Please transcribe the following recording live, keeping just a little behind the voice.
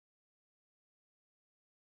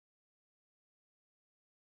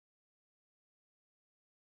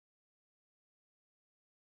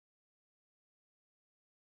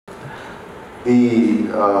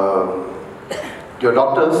your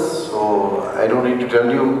doctors, so I don't need to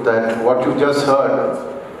tell you that what you just heard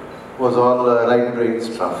was all right brain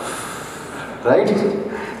stuff, right?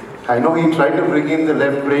 I know he tried to bring in the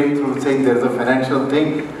left brain through saying there's a financial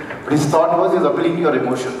thing, but his thought was he's appealing to your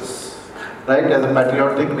emotions, right? As a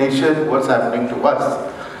patriotic nation, what's happening to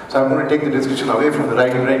us? So I'm going to take the discussion away from the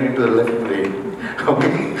right brain into the left brain,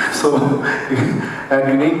 okay? So, and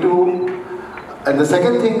you need to, and the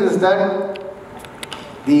second thing is that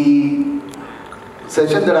the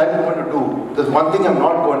session that I'm going to do, there's one thing I'm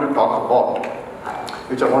not going to talk about,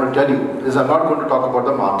 which I want to tell you, is I'm not going to talk about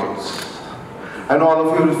the markets. I know all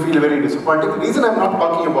of you will feel very disappointed. The reason I'm not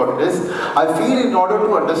talking about this, I feel in order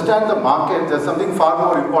to understand the market, there's something far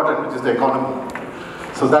more important, which is the economy.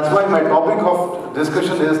 So that's why my topic of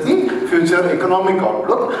discussion is the future economic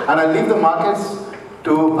outlook, and I leave the markets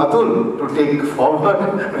to Atul to take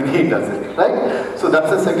forward when he does it, right? So that's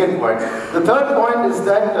the second point. The third point is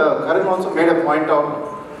that Karan also made a point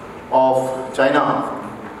out of China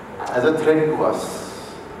as a threat to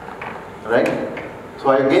us, right? So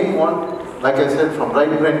I again want, like I said, from right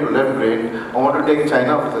brain to left brain, I want to take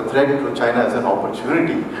China as a threat to China as an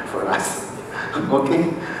opportunity for us,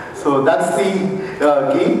 okay? So that's the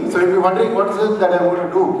key. So if you're wondering what is it that I'm going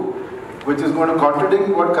to do, which is going to contradict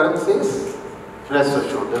what Karan says, rest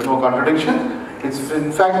assured, there's no contradiction. It's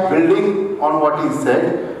in fact building on what he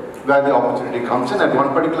said, where the opportunity comes in. At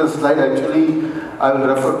one particular slide, actually, I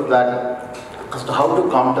will refer to that as to how to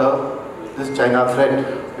counter this China threat,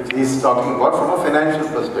 which he's talking about from a financial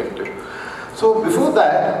perspective. So before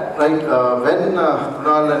that, right, when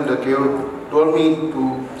Kunal and Keo told me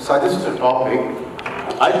to suggest a topic,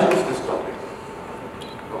 I chose this topic,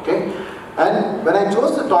 okay? And when I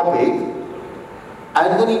chose the topic,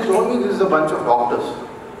 and then he told me this is a bunch of doctors.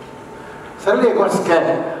 Suddenly I got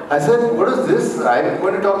scared. I said, what is this? I'm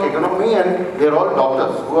going to talk economy and they're all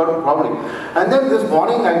doctors who are probably. And then this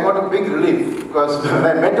morning I got a big relief because when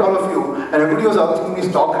I met all of you and everybody was asking me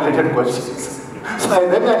stock related questions. So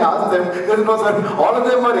then I asked them, no sir, all of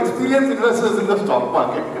them are experienced investors in the stock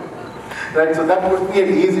market. Right, so that puts me at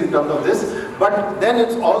ease in terms of this. But then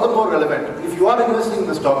it's all the more relevant. If you are investing in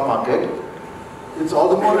the stock market, it's all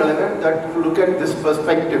the more relevant that you look at this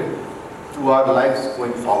perspective to our lives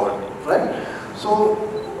going forward, right? So,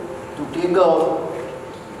 to take a,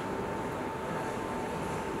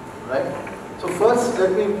 right? So first,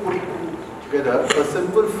 let me put together a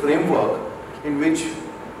simple framework in which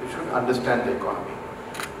you should understand the economy.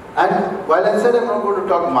 And while I said I'm not going to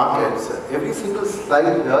talk markets, every single slide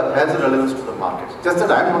here has a relevance to the markets. Just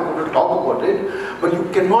that I'm not going to talk about it, but you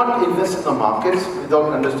cannot invest in the markets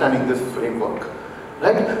without understanding this framework.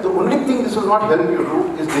 Right? The only thing this will not help you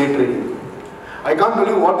do is day trading. I can't tell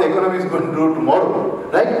you what the economy is going to do tomorrow,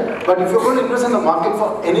 right? But if you're going to invest in the market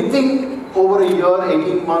for anything over a year,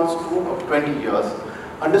 18 months, 2 or 20 years,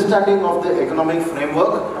 understanding of the economic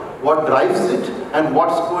framework, what drives it, and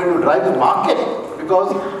what's going to drive the market.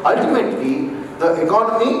 Because ultimately, the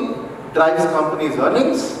economy drives companies'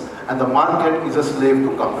 earnings, and the market is a slave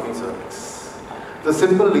to companies' earnings. The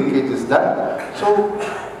simple linkage is that. So,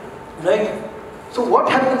 right? So what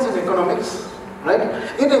happens in economics, right?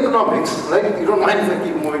 In economics, right, you don't mind if I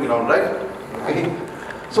keep moving around, right? Okay.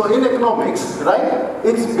 So in economics, right,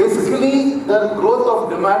 it's basically the growth of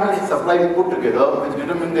demand and supply put together which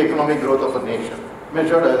determine the economic growth of a nation,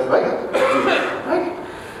 measured as by right?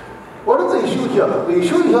 What is the issue here? The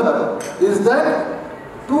issue here is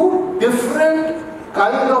that two different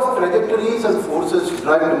kind of trajectories and forces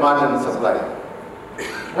drive demand and supply,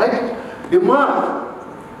 right? Demand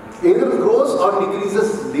either grows or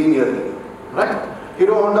decreases linearly, right?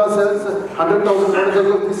 Hero Honda sells 100,000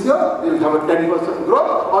 motorcycles this year, they will have a 10%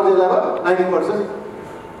 growth or they will have a 90%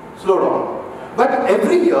 slowdown. But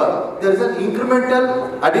every year, there is an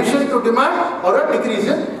incremental addition to demand or a decrease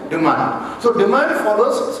in demand. So demand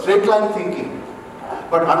follows straight line thinking.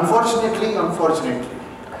 But unfortunately,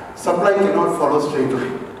 supply cannot follow straight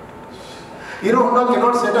line. Hero Honda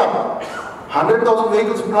cannot set up 100,000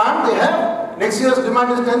 vehicles plant they have. Next year's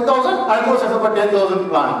demand is 10,000, I'll go set up a 10,000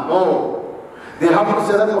 plant. No. They have to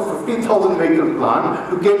set up a 50,000 vehicle plant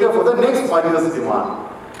to cater for the next 5 years demand.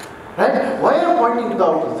 Right? Why I am pointing it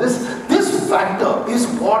out is this factor is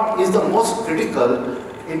what is the most critical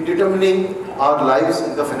in determining our lives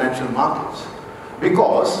in the financial markets.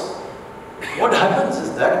 Because what happens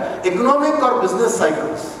is that economic or business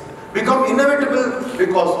cycles become inevitable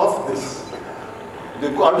because of this.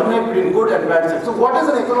 They alternate between good and bad cycles. So what is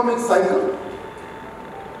an economic cycle?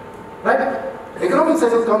 Right? Economic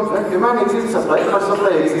cycle comes when demand exceeds supply or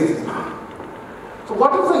supply exceeds demand. So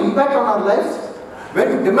what is the impact on our lives?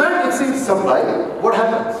 When demand exceeds supply, what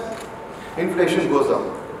happens? inflation goes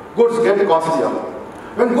up. Goods get costlier.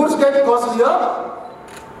 When goods get costlier,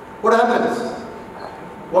 what happens?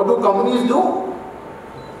 What do companies do?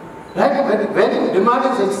 Right? When demand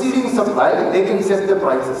is exceeding supply, they can set their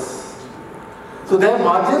prices. So their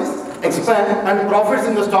margins expand and profits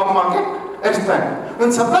in the stock market expand.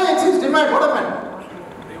 When supply exceeds demand, what happens?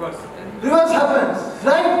 Reverse happens,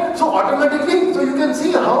 right? So automatically, so you can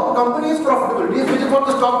see how companies' profitability, which is what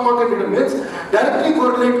the stock market determines, directly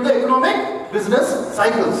correlate to the economic business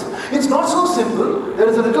cycles. It's not so simple. There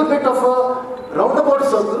is a little bit of a roundabout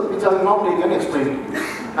circle which I will now take and explain to you.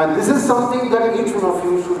 And this is something that each one of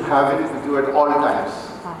you should have it with you at all times.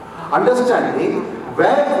 Understanding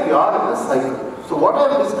where we are in the cycle. So what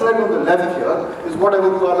I have described on the left here is what I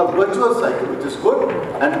would call a virtuous cycle, which is good,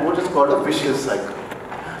 and what is called a vicious cycle.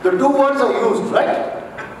 The two words are used, right?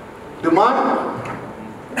 Demand,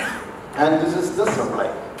 and this is the supply.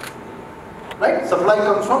 Right? Supply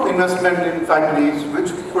comes from investment in factories which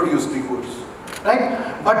produce the goods.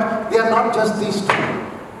 Right? But they are not just these two.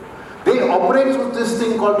 They operate with this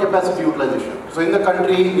thing called capacity utilization. So in the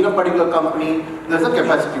country, in a particular company, there's a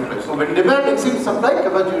capacity utilization. So when demand exceeds supply,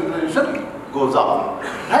 capacity utilization goes up.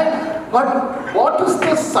 Right? But what is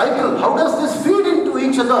the cycle? How does this feed into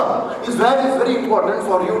each other is where it's very important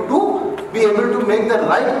for you to be able to make the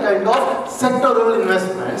right kind of sectoral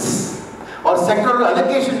investments or sectoral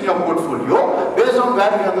allocation in your portfolio based on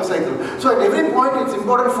where we are in the cycle. So at every point it's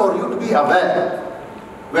important for you to be aware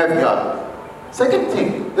where we are. Second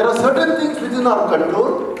thing, there are certain things within our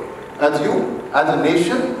control as you, as a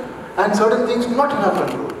nation, and certain things not in our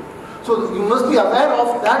control. So you must be aware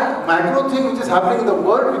of that macro thing which is happening in the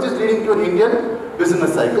world, which is leading to an Indian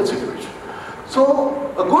business cycle situation.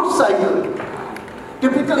 So a good cycle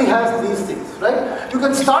typically has these things, right? You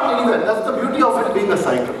can start anywhere. That's the beauty of it being a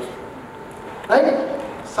cycle, right?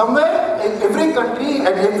 Somewhere in every country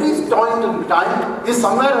at every point in time is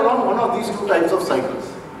somewhere around one of these two types of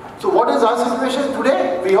cycles. So what is our situation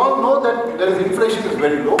today? We all know that there is inflation is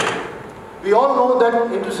very low. We all know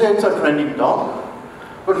that interest rates are trending down.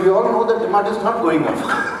 But we all know that demand is not going up.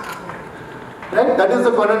 Right? That is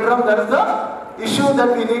the conundrum, that is the issue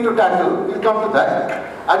that we need to tackle. We'll come to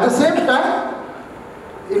that. At the same time,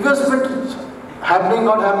 investment is happening,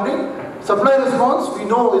 not happening. Supply response, we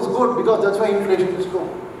know is good because that's why inflation is low.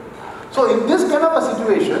 So in this kind of a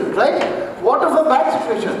situation, right, what of a bad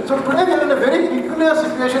situation? So today we are in a very peculiar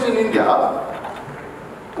situation in India.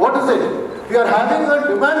 What is it? We are having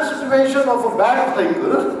a demand situation of a bad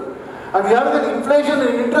cycle, and we have an inflation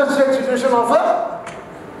and interest rate situation of a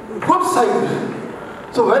good cycle.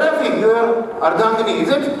 So where are we? Here, Ardhangani, is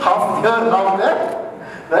it half here, half there?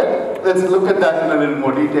 Right? Let's look at that in a little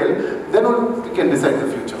more detail. Then we can decide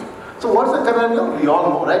the future. So what's the conundrum? We all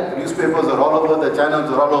know, right? Newspapers are all over, the channels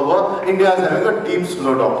are all over. India is having a deep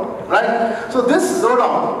slowdown, right? So this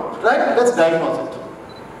slowdown, right? Let's diagnose it.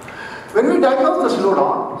 When we diagnose the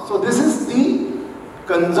slowdown, so this is the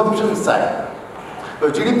consumption side. So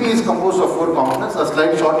GDP is composed of 4 components. A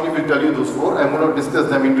slide shortly will tell you those 4. I'm going to discuss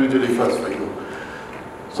them individually first for you.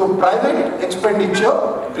 So private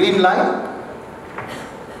expenditure, green line.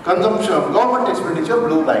 Consumption of government expenditure,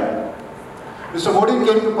 blue line. Mr. Modi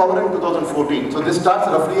came to power in 2014. So this starts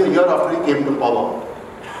roughly a year after he came to power.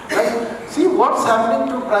 Right? See what's happening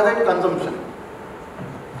to private consumption.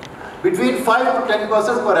 Between 5 to 10%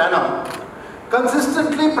 per annum.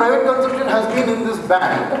 Consistently, private consumption has been in this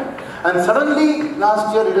band. And suddenly,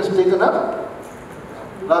 last year it has taken up,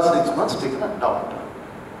 last 6 months taken a down.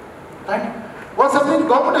 Right? What's happening?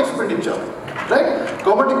 Government expenditure. Right?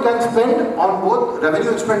 Government can spend on both revenue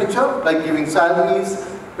expenditure, like giving salaries,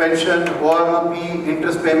 pension, OROP,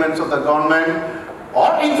 interest payments of the government,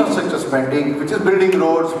 or infrastructure spending, which is building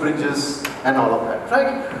roads, bridges, and all of that.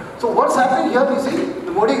 Right? So what's happening here? You see,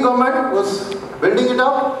 the Modi government was building it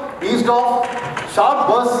up, eased off, sharp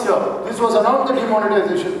bursts here. This was around the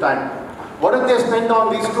demonetization time. What did they spend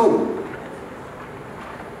on these two?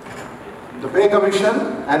 The pay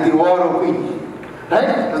commission and the OROP. Right?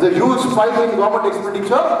 There's a huge spike in government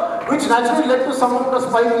expenditure, which naturally led to some amount of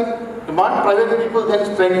spike in demand. Private people then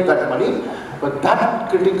spending that money. But that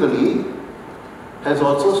critically has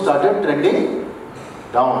also started trending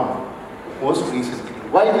down most recently.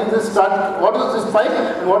 Why did this start? What is this spike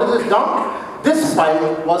and what is this down? This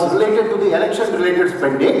spike was related to the election-related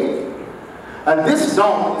spending, and this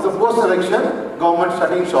down is the post-election government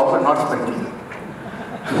shutting shop and not spending.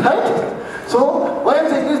 Right? So, why I'm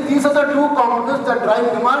saying is these are the 2 components that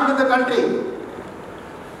drive demand in the country.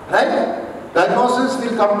 Right? Diagnosis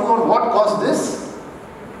will come to on what caused this.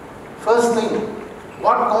 First thing,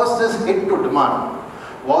 what caused this hit to demand?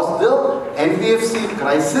 was the NBFC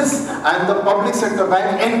crisis and the public sector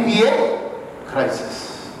bank NPA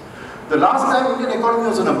crisis. The last time Indian economy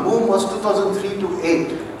was on a boom was 2003 to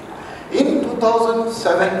 8. In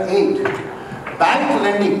 2007-8, bank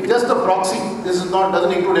lending, just the proxy, this is not,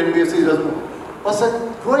 doesn't include NBFC, was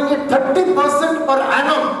growing at 30% per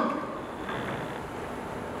annum.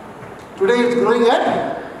 Today it's growing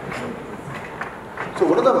at. So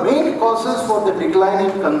what are the main causes for the decline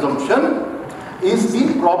in consumption? Is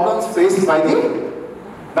the problems faced by the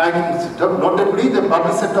banking system, notably the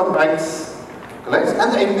public sector banks.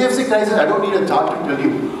 And the NBFC crisis, I don't need a chart to tell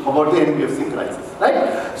you about the NBFC crisis,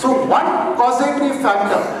 right? So one causative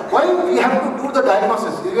factor, why we have to do the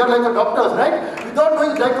diagnosis? We are like a doctors, right? Without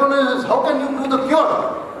doing diagnosis, how can you do the cure?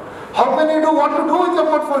 How can you do what to do with your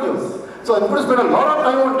portfolios? So I'm going to spend a lot of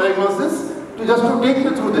time on diagnosis just to take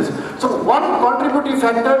you through this. So one contributing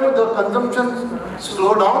factor to the consumption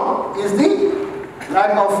slowdown is the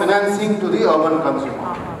lack of financing to the urban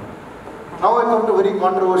consumer. Now I come to a very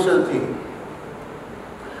controversial thing.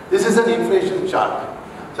 This is an inflation chart.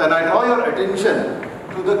 So and I draw your attention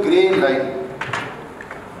to the grey line.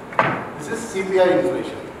 This is CPI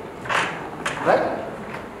inflation. Right?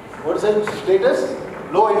 What is its status?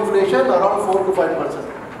 Low inflation, around 4 to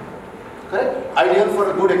 5%. Correct? Ideal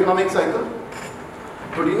for a good economic cycle.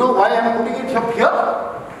 But you know why I am putting it up here?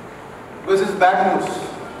 Because it's bad news.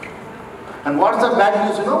 And what's the bad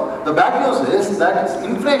news, you know? The bad news is that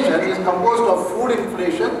inflation is composed of food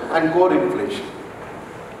inflation and core inflation.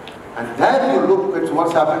 And there you look at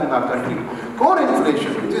what's happened in our country. Core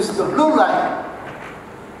inflation, which is the blue line,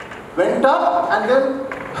 went up and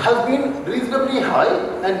then has been reasonably high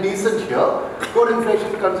and decent here. Core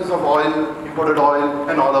inflation consists of oil, imported oil,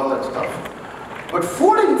 and all of that stuff. But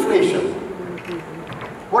food inflation,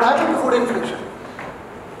 what happened to food inflation?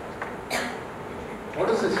 What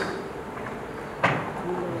is this?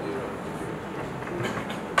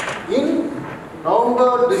 In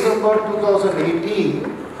November, December 2018,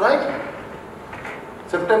 right?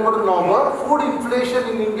 September to November, food inflation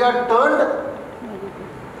in India turned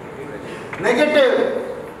negative.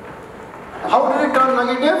 How did it turn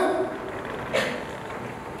negative?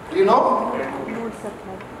 Do you know?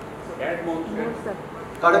 Bad monsoon.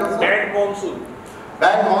 Bad monsoon.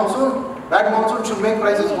 Bad monsoon? Bad monsoon should make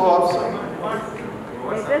prices go up, sir.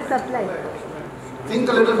 Better supply. Think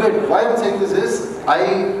a little bit. Why I'm saying this is,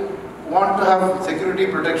 I want to have security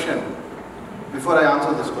protection before I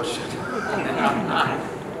answer this question.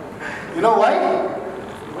 You know why?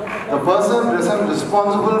 The person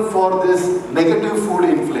responsible for this negative food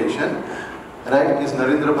inflation, right, is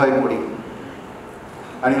Narendra Bhai Modi.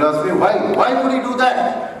 And you'll ask me, why? Why would he do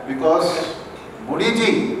that? Because Modi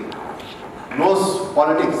ji knows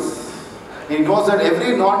politics. He knows that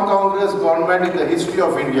every non-Congress government in the history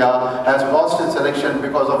of India has lost its election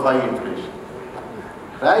because of high inflation.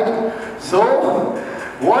 Right? So,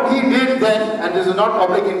 what he did then, and this is not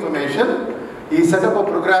public information, he set up a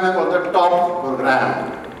program called the TOP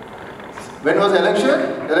program. When was the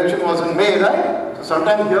election? The election was in May, right? So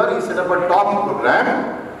sometime here he set up a TOP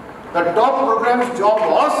program. The TOP program's job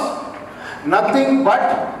was nothing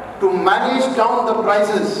but to manage down the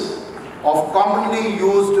prices of commonly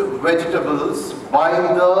used vegetables by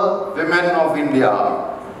the women of India.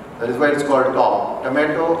 That is why it's called TOP.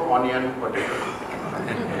 Tomato, onion, potato.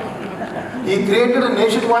 He created a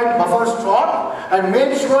nationwide buffer stock and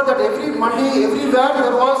made sure that every Monday, everywhere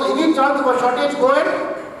there was any chance of a shortage, go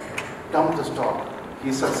and dump the stock.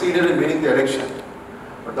 He succeeded in winning the election.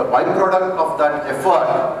 But the byproduct of that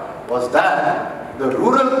effort was that the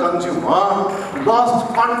rural consumer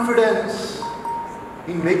lost confidence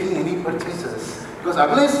in making any purchases. Because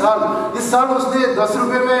अगले साल, इस साल उसने 10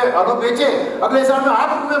 रुपए में आलू बेचे, अगले साल में 8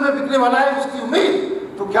 रुपए में बिकने वाला है उसकी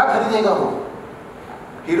उम्मीद, तो क्या खरीदेगा वो?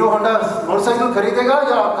 हीरो होंडा मोटरसाइकिल खरीदेगा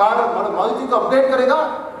या कार मारुति को अपडेट करेगा?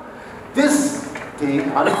 This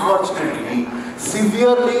thing unfortunately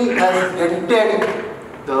severely has dented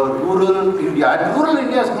the rural India. And rural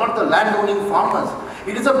India is not the land-owning farmers.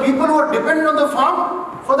 It is the people who are dependent on the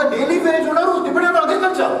farm for the daily wage owner who is dependent on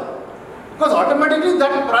agriculture. Because automatically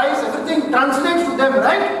that price, everything translates to them,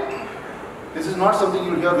 right? This is not something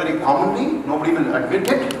you will hear very commonly. Nobody will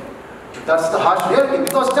admit it. That's the harsh reality.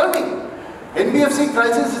 Because tell me, NBFC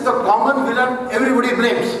crisis is the common villain everybody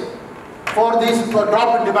blames for this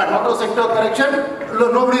drop in demand. Auto sector correction,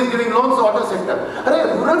 nobody is giving loans to auto sector.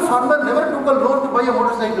 Arey, rural farmer never took a loan to buy a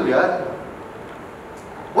motorcycle, yaar.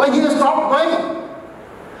 Why he has stopped buying?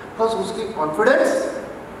 Because उसकी confidence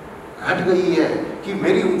घट गई है कि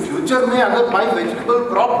मेरी future में अगर my vegetable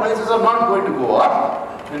crop prices are not going to go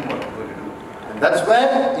up, then what am I going to do? I'm That's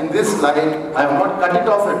where in this slide, I have not cut it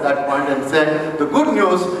off at that point and said, the good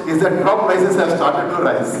news is that crop prices have started to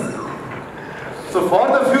rise. So for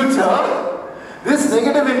the future, this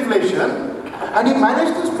negative inflation, and he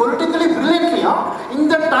managed this politically brilliantly, in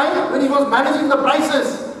the time when he was managing the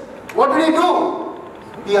prices. What did he do?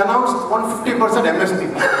 He announced 150% MSP.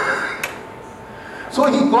 So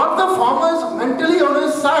he got the farmers mentally on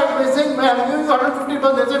his side by saying, I'm giving you 150%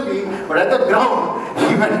 MSP, but at the ground,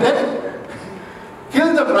 he went and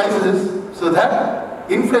killed the prices so that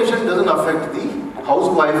inflation doesn't affect the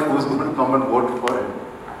housewife who is going to come and vote for him.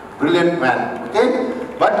 Brilliant man, okay?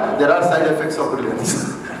 But there are side effects of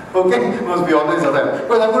brilliance. Okay, must be always aware.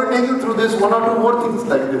 Because I'm going to take you through this, one or two more things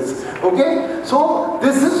like this. Okay, so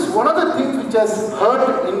this is one of the things which has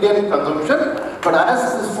hurt Indian consumption. But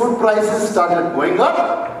as the food prices started going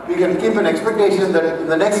up, we can keep an expectation that in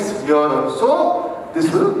the next year or so,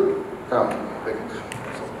 this will come back.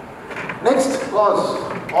 Next cause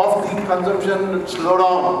of the consumption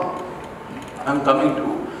slowdown I'm coming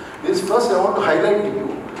to is, first I want to highlight to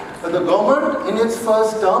you that the government in its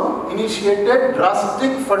first term initiated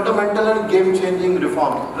drastic, fundamental and game-changing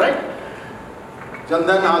reforms, right?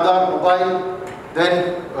 Jandan, Aadhaar, Mobile,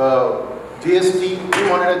 then GST,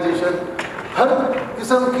 demonetization, har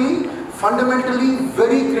kisam ki fundamentally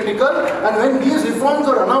very critical, and when these reforms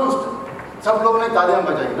are announced, sab log ne taaliyan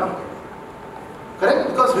bajayi, na? Correct?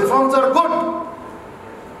 Because reforms are good,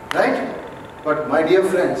 right? But my dear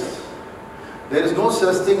friends, there is no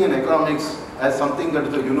such thing in economics as something that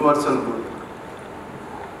is a universal good.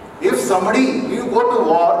 If somebody, you go to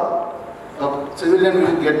war, a civilian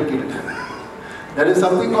will get killed. There is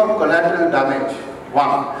something called collateral damage,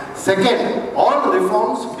 one. Second, all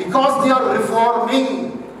reforms, because they are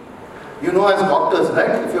reforming, you know, as doctors,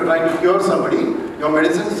 right? If you're trying to cure somebody, your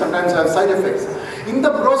medicines sometimes have side effects. In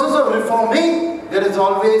the process of reforming, there is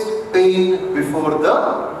always pain before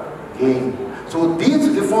the gain. So these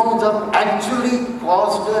reforms have actually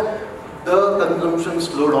caused the consumption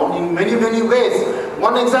slowdown in many, many ways.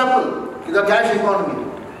 One example is the cash economy,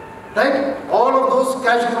 right? All of those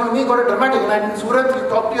cash economy got a dramatic, and in Surat, we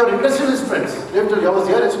talked to your industrialist friends. I was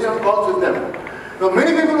here yesterday on calls with them. Now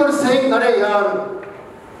many people were saying, "Arey yaar,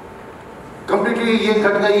 completely ye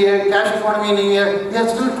cut gayi hai, cash economy nahi hai." They are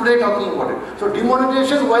still today talking about it. So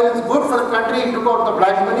demonetization, while it's good for the country, it took out the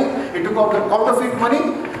black money, it took out the counterfeit money,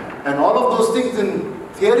 and all of those things in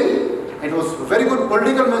theory. It was very good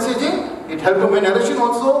political messaging. It helped to win election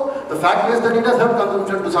also. The fact is that it has helped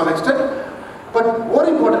consumption to some extent. But more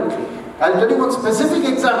importantly, I'll tell you one specific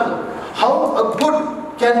example. How a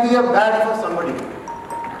good can be a bad for somebody.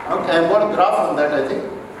 Okay, I've got a graph on that, I think.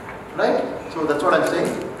 Right? So that's what I'm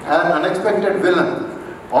saying. An unexpected villain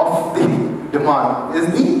of the demand is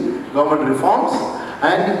the government reforms.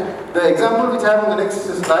 And the example which I have on the next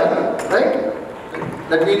slide, right?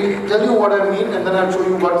 Let me tell you what I mean, and then I'll show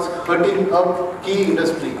you what's hurting a key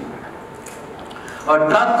industry. A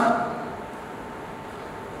truck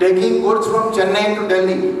taking goods from Chennai to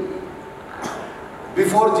Delhi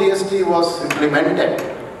before GST was implemented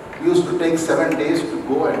used to take 7 days to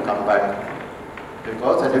go and come back.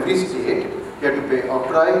 Because at every state, you have to pay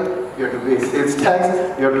octroi, you have to pay sales tax,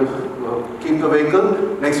 you have to keep the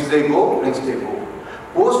vehicle, next day go, next day go.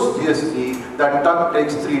 Post GST, that truck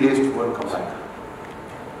takes 3 days to go and come back.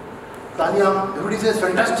 Tanya, everybody says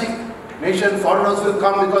fantastic, nation, foreigners will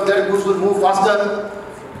come because their goods will move faster.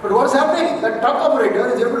 But what's happening? That truck operator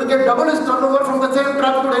is able to get double his turnover from the same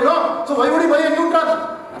truck today, no? So why would he buy a new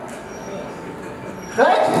truck?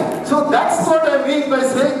 Right? So that's what I mean by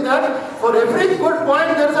saying that for every good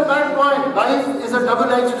point there is a bad point. Life is a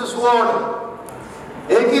double-edged sword.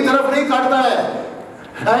 Ek hi taraf nahi kaatta hai.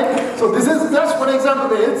 Right? So this is just one example.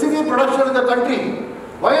 The LCV production in the country.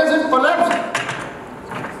 Why has it collapsed?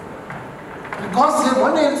 Because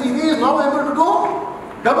one LCV is now able to do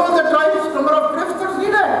double the number of trips that's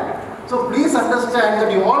needed. So please understand that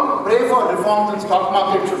you all pray for reforms and stock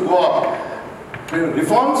market should go up.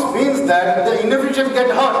 Reforms means that the inefficient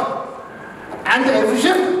get hurt and the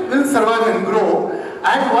efficient will survive and grow.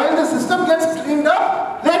 And while the system gets cleaned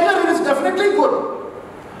up, later it is definitely good.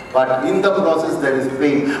 But in the process there is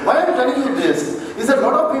pain. Why I am telling you this is that a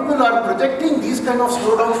lot of people are projecting these kind of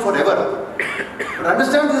slowdowns forever. But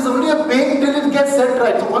understand this is only a pain till it gets set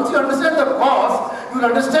right. So once you understand the cause, you will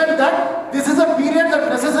understand that this is a period that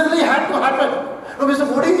necessarily had to happen. So Mr.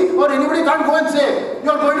 Modi or anybody can't go and say,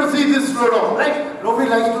 you are going to see this slowdown, right? Nobody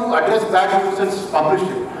likes to address bad news and publish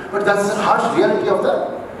it. But that's the harsh reality of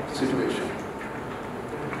the situation.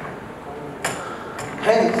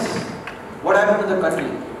 Hence, what happened to the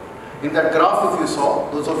country? In that graph, if you saw,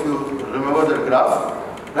 those of you remember that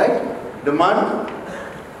graph, right? Demand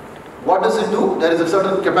what does it do? There is a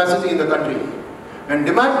certain capacity in the country. When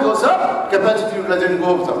demand goes up, capacity utilization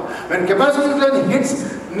goes up. When capacity utilization hits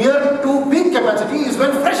near to peak capacity is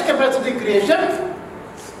when fresh capacity creation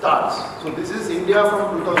starts. So this is India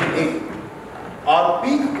from 2008. Our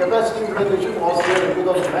peak capacity utilization was here in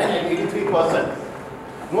 2009 at 83%.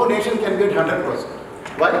 No nation can get 100%.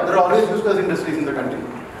 Why? There are always useless industries in the country.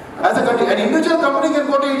 As a country, an individual company can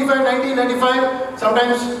go to 85, 90, 95,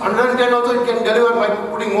 sometimes 110 also it can deliver by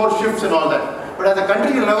putting more shifts and all that. But as a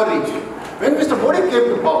country, you'll never reach. When Mr. Modi came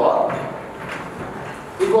to power,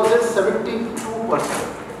 it was at 72%.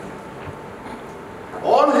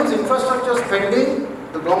 All his infrastructure spending,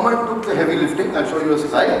 the government took the heavy lifting, I'll show you a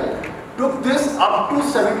slide, took this up to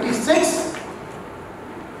 76.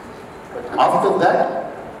 But after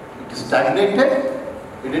that, it stagnated,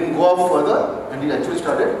 it didn't go up further, and it actually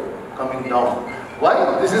started coming down.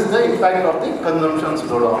 Why? This is the impact of the consumption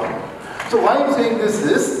slowdown. So why I'm saying this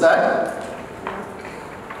is that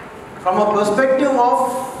from a perspective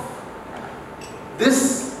of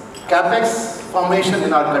this capex formation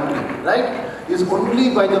in our country, right, is only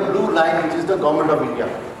by the blue line, which is the government of India.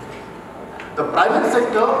 The private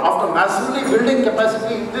sector, after massively building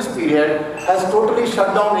capacity in this period, has totally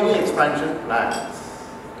shut down any expansion plans.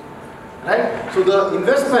 Right? So the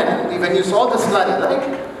investment, when you saw the slide,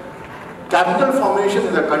 right, capital formation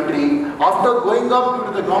in the country, after going up due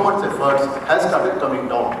to the government's efforts, has started coming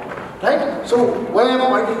down. Right? So why I am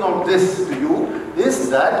pointing out this to you is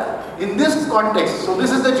that in this context, so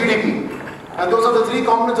this is the GDP, and those are the three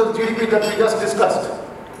components of GDP that we just discussed.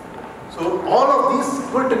 So all of these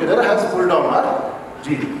put together has pulled down our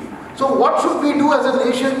GDP. So what should we do as a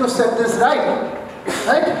nation to set this right?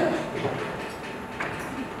 Right?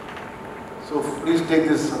 So please take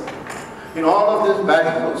this. In all of this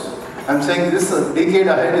bad news, I am saying this decade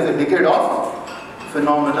ahead is a decade of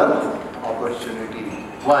phenomenal opportunity.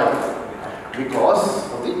 Why?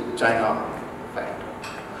 Because of the China factor.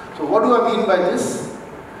 So what do I mean by this?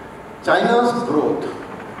 China's growth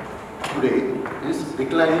today is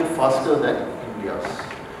declining faster than India's.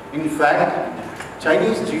 In fact,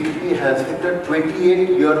 Chinese GDP has hit a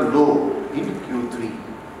 28-year low in Q3.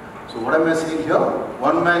 So what am I saying here?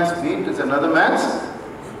 One man's meat is another man's.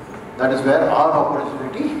 That is where our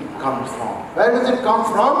opportunity comes from. Where does it come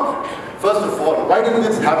from? First of all, why did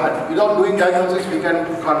this happen? Without doing diagnosis, we can't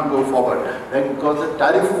go forward. Right? Because the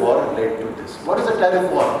tariff war led to this. What is the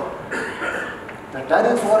tariff war? The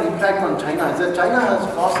tariff war impact on China is that China has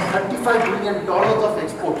lost $35 billion of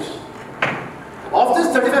exports. Of this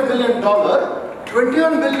 $35 billion,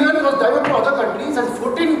 21 billion was diverted to other countries and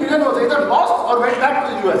 14 billion was either lost or went back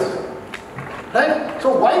to the US. Right? So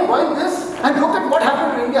why this? And look at what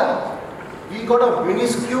happened to India. We got a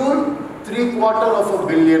minuscule $750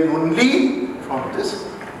 million only from this.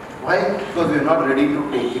 Why? Because we are not ready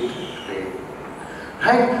to take it today.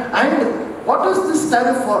 Right? And what is this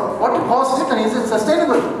tariff for? What caused it and is it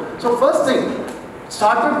sustainable? So first thing,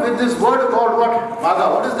 started with this word called what? MAGA.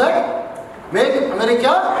 What is that? Make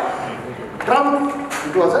America Trump.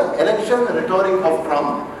 It was an election rhetoric of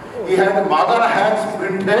Trump. He had MAGA hats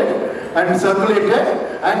printed and circulated,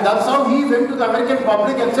 and that's how he went to the American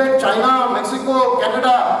public and said, China, Mexico,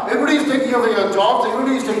 Canada, everybody is taking away your jobs,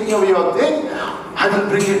 everybody is taking away your thing, I will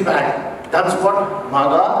bring it back. That's what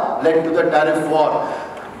MAGA led to the tariff war.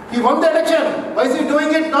 He won the election. Why is he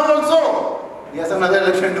doing it now also? He has another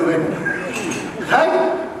election to win.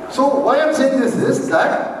 Right? So why I am saying this is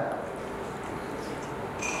that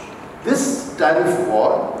this tariff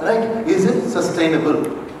war, right, is it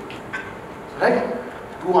sustainable? Right?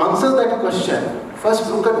 To answer that question, first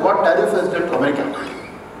look at what tariff has done to America.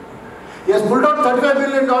 He has pulled out $35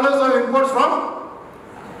 billion of imports from.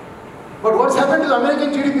 But what's happened to the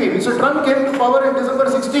American GDP? Mr. Trump came to power in December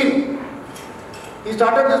 16. He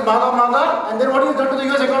started this MAGA, and then what he has done to the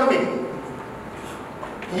US economy?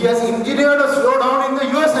 He has engineered a slowdown in the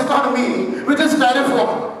US economy with his tariff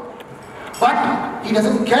war. But he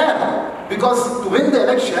doesn't care, because to win the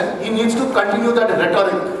election, he needs to continue that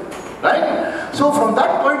rhetoric. Right? So from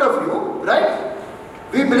that point of view, right,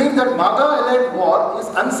 we believe that MAGA-led war is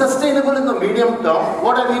unsustainable in the medium term.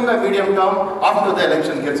 What I mean by medium term? After the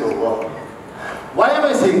election gets over. Why am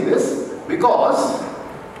I saying this? Because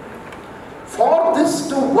for this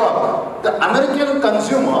to work, the American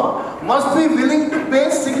consumer must be willing to pay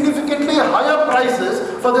significantly higher prices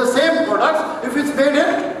for the same products if it's made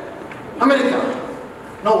in America.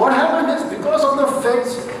 Now what happened is, because of the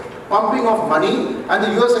Fed's pumping of money and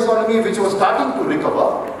the US economy which was starting to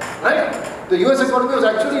recover, right? The US economy was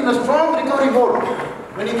actually in a strong recovery mode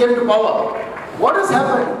when he came to power. What has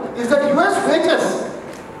happened is that US wages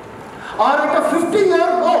are at a 50-year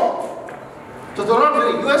low. So they're not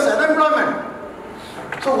very. US unemployment.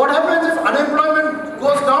 So what happens if unemployment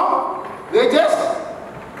goes down? Wages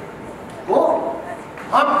go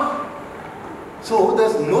up. So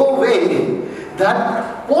there's no way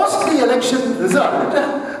that post the election result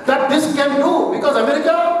that this can do, because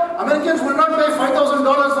Americans will not pay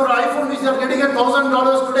 $5,000 for an iPhone which they are getting at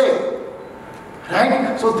 $1,000 today.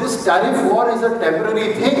 Right? So this tariff war is a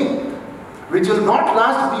temporary thing which will not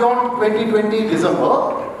last beyond 2020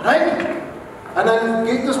 December. Right? And I'll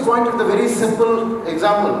give this point with a very simple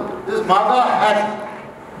example. This MAGA hat.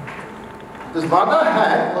 This MAGA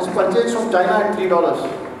hat was purchased from China at $3.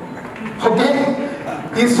 Okay?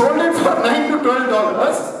 He sold it for $9 to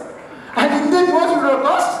 $12. And Indian goods would have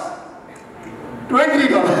cost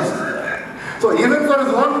 $20. So even for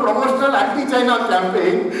his own promotional anti-China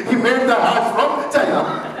campaign, he made the hats from China.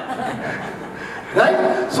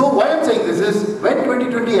 Right? So why I'm saying this is, when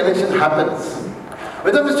 2020 election happens,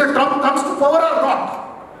 whether Mr. Trump comes to power or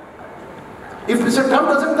not, if Mr. Trump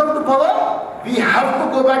doesn't come to power, we have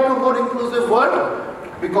to go back to a more inclusive world,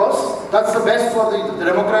 because that's the best for the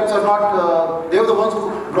Democrats are not, they were the ones who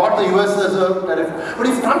brought the US as a tariff. But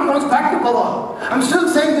if Trump comes back to power, I'm still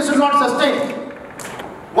saying this is not sustained.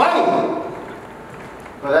 Why?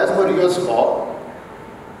 Well, as per US law,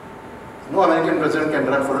 no American president can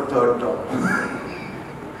run for a third term.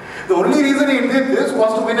 The only reason he did this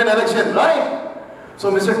was to win an election, right?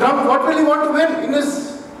 So Mr. Trump, what will he want to win in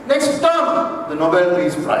his next term? The Nobel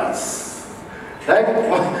Peace Prize. Right?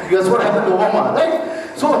 That's what happened to Obama,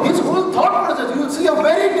 right? So his whole thought process, you will see a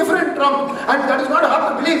very different Trump, and that is not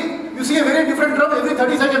hard to believe. You see a very different Trump every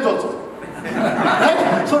 30 seconds also.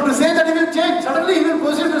 Right? So to say that he will change, suddenly he will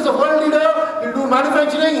position as a world leader, he'll do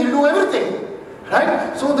manufacturing, he'll do everything.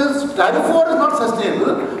 Right? So this tariff war is not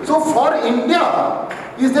sustainable. So for India,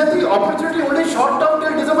 is there the opportunity only short term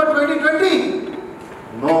till December 2020?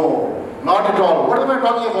 No, not at all. What am I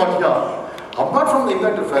talking about here? Apart from the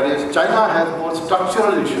impact of tariffs, China has more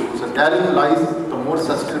structural issues, and therein lies the more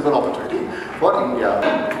sustainable opportunity for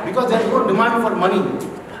India. Because there is no demand for money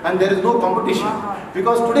and there is no competition.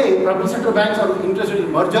 Because today, private sector banks are interested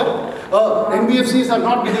in merger, NBFCs are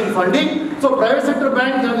not getting funding, so private sector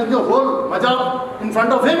banks are in the whole maja in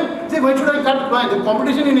front of him. Say, why should I cut the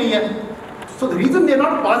competition in a year? So the reason they are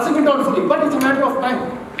not passing it on fully, but it's a matter of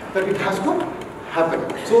time that it has to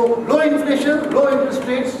happen. So low inflation, low interest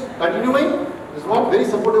rates continuing is what very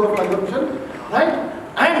supportive of consumption, right?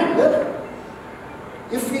 And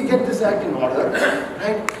if we get this act in order,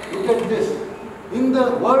 right, look at this. In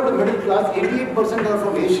the world middle class, 88% are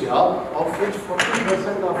from Asia, of which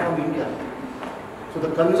 40% are from India. So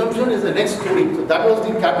the consumption is the next story. So that was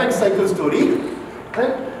the capex cycle story,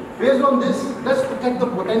 right? Based on this, let's look at the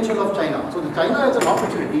potential of China. So the China as an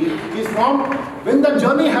opportunity is from when the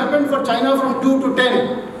journey happened for China from 2 to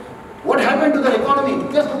 10. What happened to the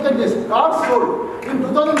economy? Just look at this. Cars sold. In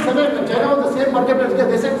 2007, when China was the same market as India,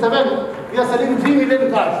 they said 7. We are selling 3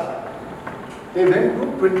 million cars. They went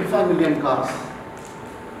to 25 million cars.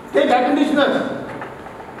 Take air conditioners.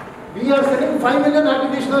 We are selling 5 million air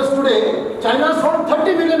conditioners today. China sold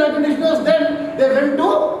 30 million air conditioners, then they went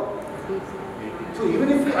to. So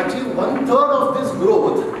even if we achieve 1/3 of this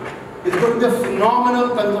growth, it's going to be a phenomenal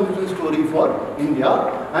consumption story for India.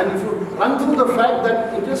 And if you run through the fact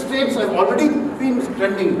that interest rates have already been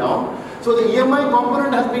trending down, so the EMI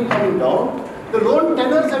component has been coming down, the loan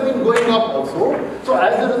tenors have been going up also. So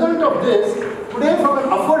as a result of this, today from an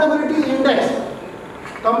affordability index,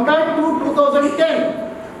 compared to 2010,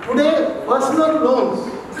 today personal loans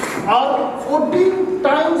are 14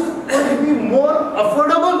 times going to be more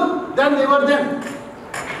affordable than they were then.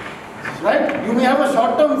 Right? You may have a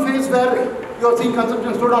short-term phase where you are seeing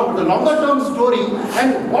consumption slow down, but the longer-term story,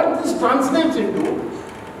 and what this translates into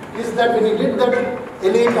is that when you did that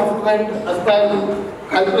LA affluent aspirant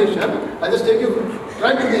calculation, I just take you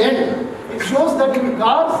right to the end. It shows that in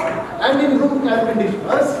cars and in room air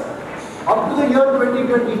conditioners, up to the year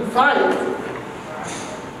 2025,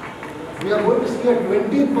 we are going to see a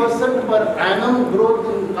 20% per annum growth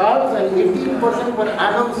in cars and 18% per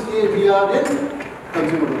annum CAGR in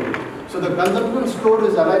consumer durables. So the consumption store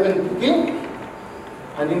is alive and kicking,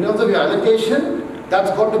 and in terms of your allocation,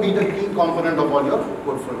 that's got to be the key component of all your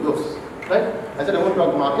portfolios. Right? I said I won't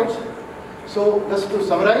talk markets. So just to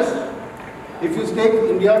summarize, if you take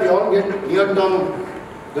India, we all get near-term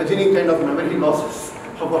Gajini kind of memory losses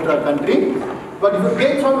about our country. But if you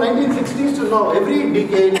take from 1960s to now, every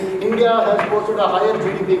decade, India has posted a higher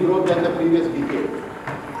GDP growth than the previous decade.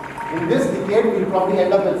 In this decade, we'll probably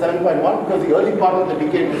end up at 7.1 because the early part of the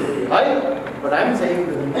decade is very high. But I'm saying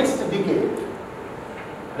that the next decade,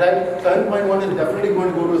 right, 7.1 is definitely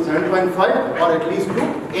going to go to 7.5 or at least to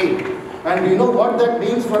 8. And you know what that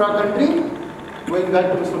means for our country? Going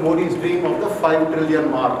back to Mr. Modi's dream of the 5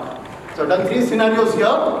 trillion mark. So I've done 3 scenarios here.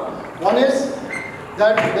 One is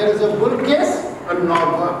that there is a bull case, a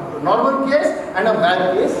normal case and a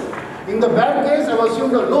bad case. In the bad case, I've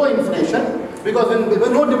assumed a low inflation because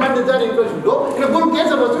when no demand is there, inflation is low. In a bull case,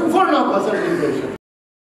 I've assumed 4.5% inflation.